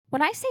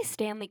When I say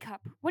Stanley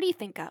Cup, what do you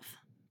think of?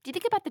 Do you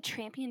think about the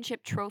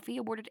championship trophy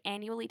awarded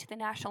annually to the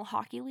National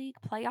Hockey League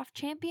playoff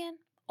champion?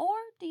 Or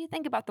do you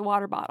think about the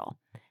water bottle?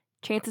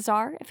 Chances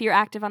are, if you're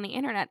active on the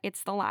internet,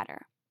 it's the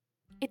latter.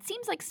 It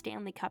seems like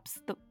Stanley Cups,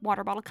 the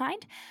water bottle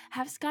kind,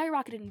 have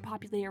skyrocketed in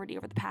popularity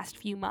over the past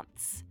few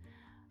months.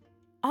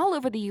 All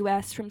over the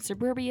US, from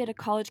suburbia to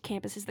college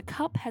campuses, the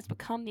cup has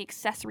become the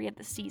accessory of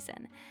the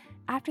season.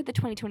 After the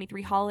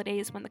 2023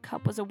 holidays, when the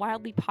cup was a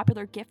wildly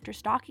popular gift or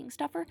stocking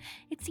stuffer,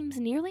 it seems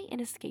nearly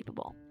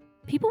inescapable.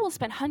 People will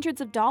spend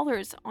hundreds of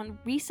dollars on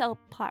resale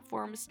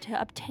platforms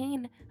to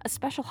obtain a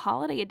special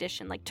holiday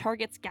edition like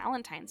Target's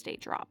Valentine's Day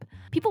drop.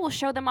 People will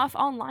show them off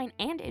online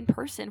and in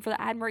person for the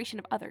admiration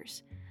of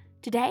others.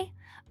 Today,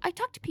 I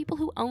talked to people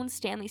who own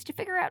Stanleys to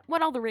figure out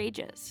what all the rage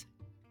is.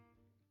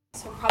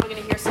 So we're probably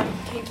going to hear some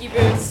kinky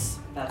boots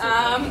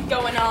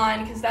going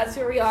on, because that's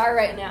where we are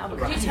right now. But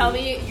could you tell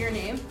me your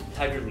name?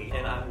 Tiger Lee,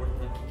 and I'm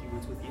working on kinky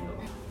boots with you.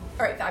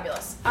 Alright,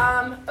 fabulous.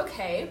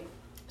 Okay,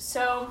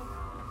 so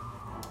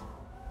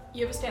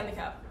you have a Stanley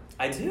Cup.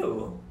 I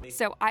do.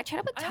 So I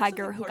chatted with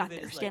Tiger, who got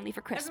their Stanley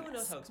for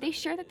Christmas. They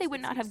shared that they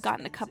would not have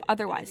gotten the cup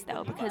otherwise,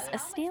 though, because a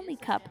Stanley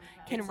Cup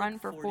can run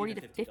for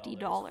 $40 to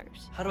 $50.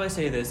 How do I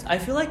say this? I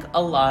feel like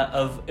a lot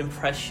of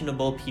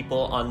impressionable people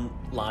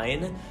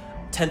online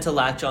tend to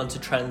latch on to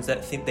trends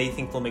that they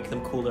think will make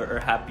them cooler or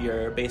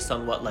happier based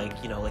on what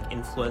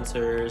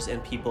influencers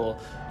and people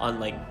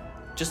on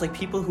just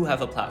people who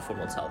have a platform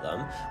will tell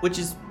them, which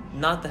is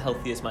not the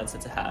healthiest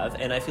mindset to have.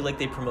 And I feel like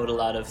they promote a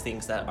lot of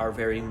things that are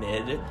very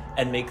mid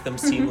and make them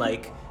seem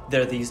like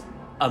they're these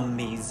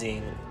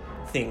amazing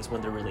things when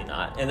they're really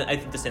not. And I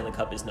think the Stanley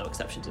Cup is no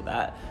exception to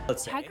that.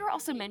 Tiger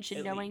also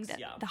mentioned knowing that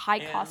the high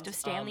cost of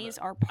Stanleys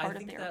are part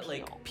of their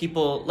appeal.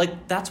 People,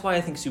 that's why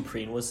I think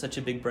Supreme was such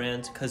a big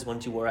brand, because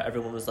once you wore it,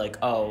 everyone was like,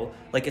 oh,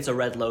 it's a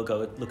red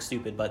logo, it looks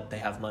stupid, but they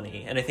have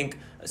money. And I think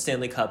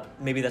Stanley Cup,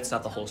 maybe that's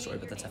not the whole story,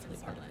 but that's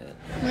definitely part of it.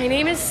 My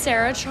name is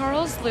Sarah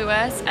Charles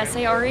Lewis,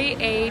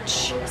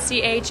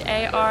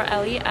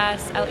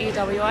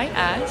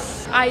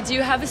 SarehCharlesLewis. I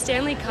do have a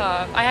Stanley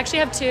Cup. I actually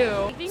have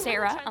two.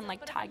 Sarah,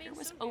 unlike Tiger,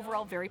 was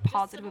overall very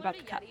positive about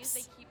the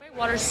cups. My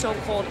water's so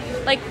cold.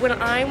 When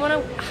I want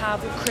to have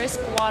crisp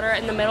water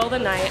in the middle of the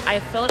night, I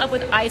fill it up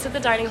with ice at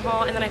the dining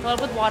hall, and then I fill it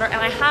up with water, and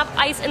I have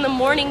ice in the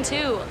morning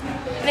too.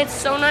 And it's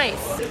so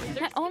nice.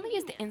 Not only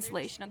is the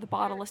insulation of the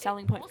bottle a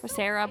selling point for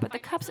Sarah, but the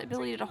cup's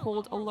ability to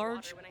hold a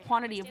large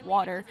quantity of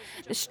water,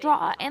 the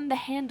straw, and the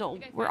handle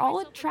were all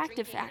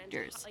attractive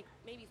factors.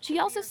 She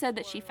also said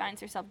that she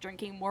finds herself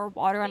drinking more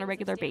water on a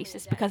regular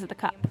basis because of the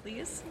cup.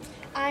 Please.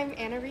 I'm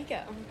Anna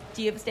Rico.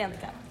 Do you have a Stanley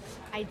Cup?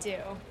 I do.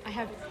 I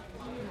have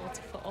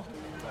multiple.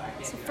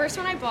 So first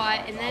one I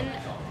bought, and then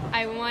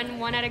I won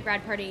one at a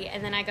grad party,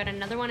 and then I got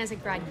another one as a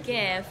grad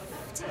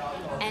gift,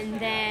 and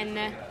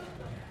then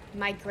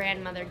my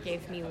grandmother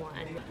gave me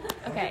one.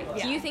 Okay.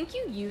 Yeah. Do you think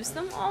you use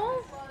them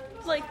all,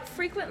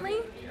 frequently?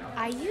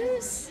 I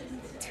use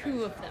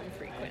two of them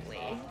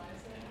frequently.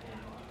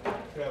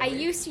 I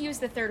used to use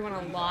the third one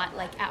a lot,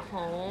 at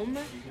home,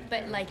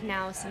 but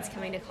now since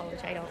coming to college,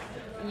 I don't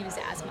use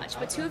it as much.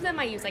 But two of them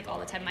I use all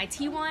the time. My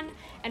tea one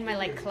and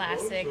my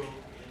classic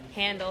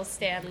handle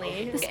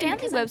Stanley. The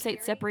Stanley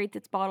website separates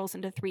its bottles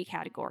into three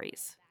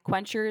categories: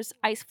 quenchers,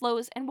 ice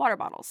flows, and water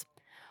bottles.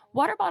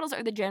 Water bottles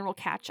are the general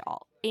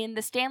catch-all. In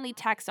the Stanley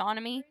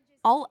taxonomy,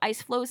 all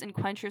ice flows and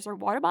quenchers are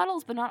water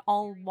bottles, but not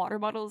all water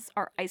bottles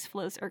are ice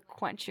flows or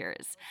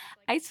quenchers.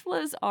 Ice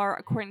flows are,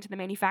 according to the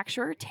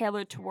manufacturer,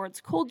 tailored towards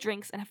cold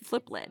drinks and have a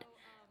flip lid.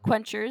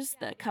 Quenchers,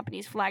 the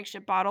company's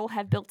flagship bottle,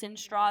 have built-in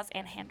straws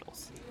and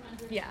handles.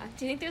 Yeah.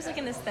 Do you think there's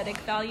an aesthetic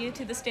value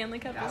to the Stanley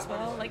Cup as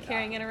well,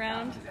 carrying it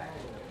around?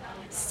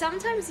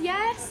 Sometimes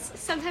yes,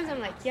 sometimes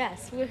I'm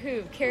yes,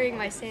 woohoo, carrying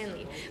my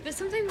Stanley. But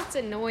sometimes it's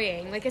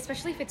annoying,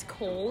 especially if it's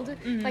cold.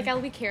 Mm-hmm. I'll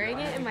be carrying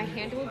it and my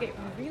hand will get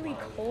really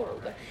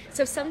cold.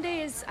 So some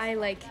days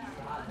I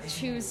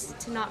choose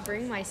to not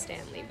bring my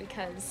Stanley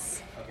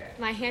because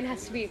my hand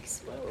has to be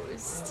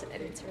exposed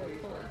and it's really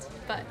cold.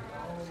 But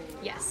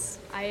yes,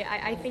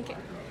 I think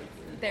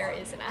there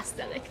is an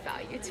aesthetic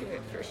value to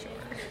it for sure.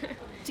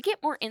 To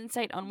get more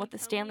insight on what the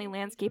Stanley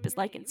landscape is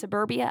like in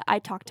suburbia, I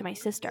talked to my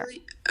sister.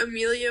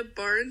 Amelia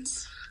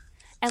Barnes.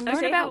 And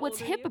learn about what's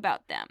hip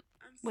about them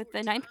with the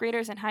 9th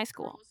graders in high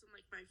school.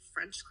 In my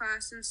French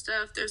class and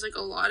stuff, there's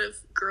a lot of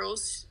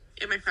girls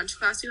in my French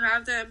class who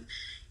have them,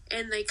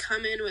 and they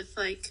come in with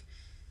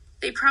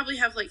they probably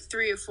have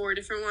 3 or 4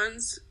 different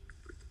ones.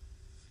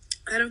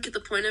 I don't get the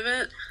point of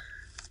it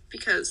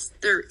because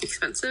they're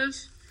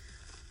expensive.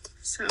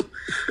 So...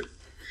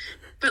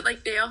 But,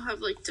 they all have,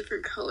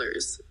 different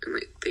colors.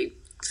 And,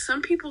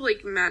 some people,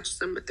 match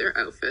them with their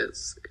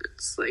outfits.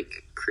 It's,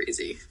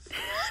 crazy.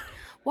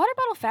 Water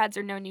bottle fads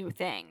are no new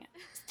thing.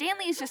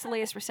 Stanley is just the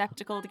latest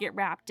receptacle to get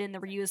wrapped in the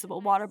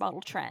reusable water bottle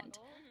trend.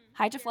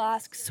 Hydro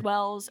Flasks,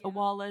 Swells,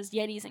 Owalas,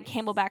 Yetis, and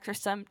Camelbacks are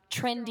some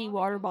trendy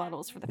water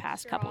bottles for the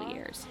past couple of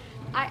years.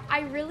 I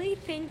really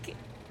think,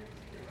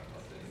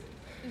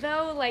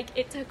 though,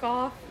 it took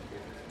off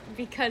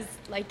because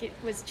it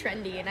was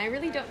trendy, and I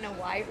really don't know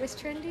why it was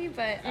trendy,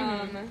 but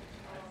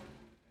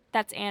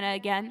That's Anna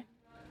again.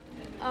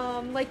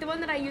 Like the one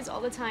that I use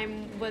all the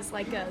time was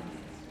like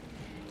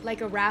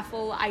a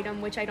raffle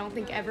item, which I don't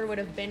think ever would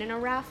have been in a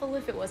raffle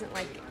if it wasn't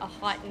like a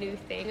hot new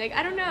thing. Like,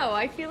 I don't know.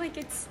 I feel like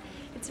it's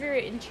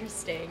very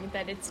interesting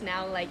that it's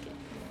now like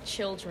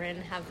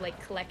children have like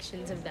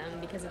collections of them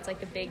because it's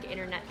like a big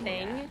internet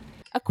thing.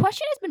 A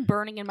question has been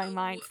burning in my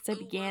mind since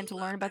I began to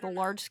learn about the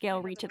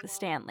large-scale reach of the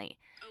Stanley.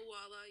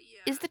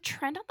 Is the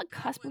trend on the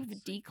cusp of a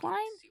decline?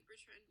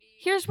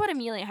 Here's what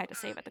Amelia had to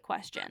say about the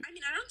question. I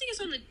mean, I don't think it's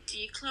on the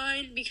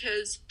decline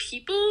because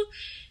people,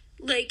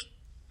 like,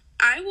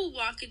 I will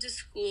walk into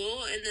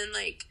school and then,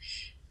 like,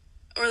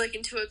 or, like,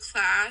 into a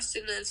class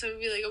and then someone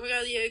will be like, oh my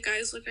god, yeah,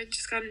 guys, look, I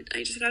just got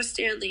a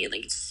Stanley, and,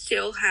 like, it's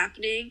still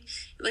happening.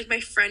 And, like, my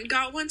friend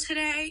got one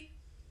today.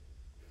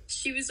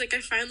 She was like, I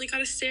finally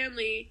got a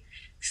Stanley.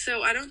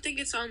 So I don't think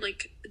it's on,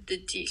 like, the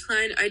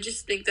decline. I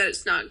just think that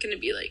it's not going to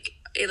be, like,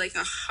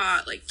 a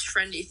hot, like,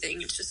 trendy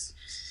thing. It's just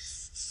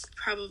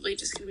probably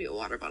just going to be a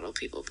water bottle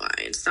people buy.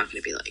 It's not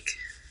going to be, like,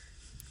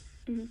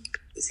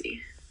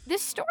 crazy.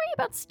 This story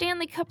about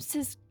Stanley Cups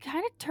has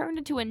kind of turned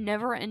into a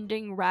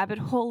never-ending rabbit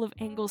hole of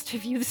angles to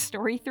view the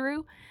story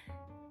through.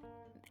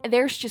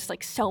 There's just,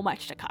 like, so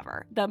much to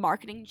cover. The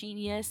marketing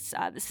genius,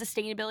 the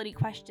sustainability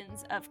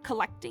questions of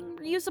collecting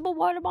reusable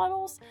water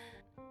bottles,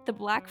 the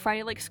Black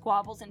Friday, like,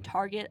 squabbles in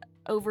Target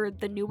over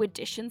the new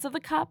editions of the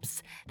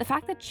cups, the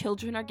fact that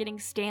children are getting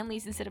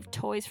Stanleys instead of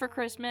toys for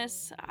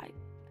Christmas.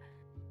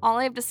 All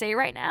I have to say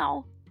right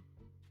now,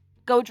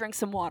 go drink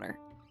some water.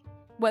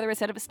 Whether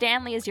it's out of a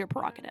Stanley is your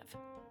prerogative.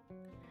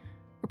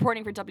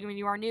 Reporting for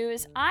WNUR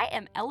News, I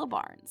am Ella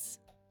Barnes.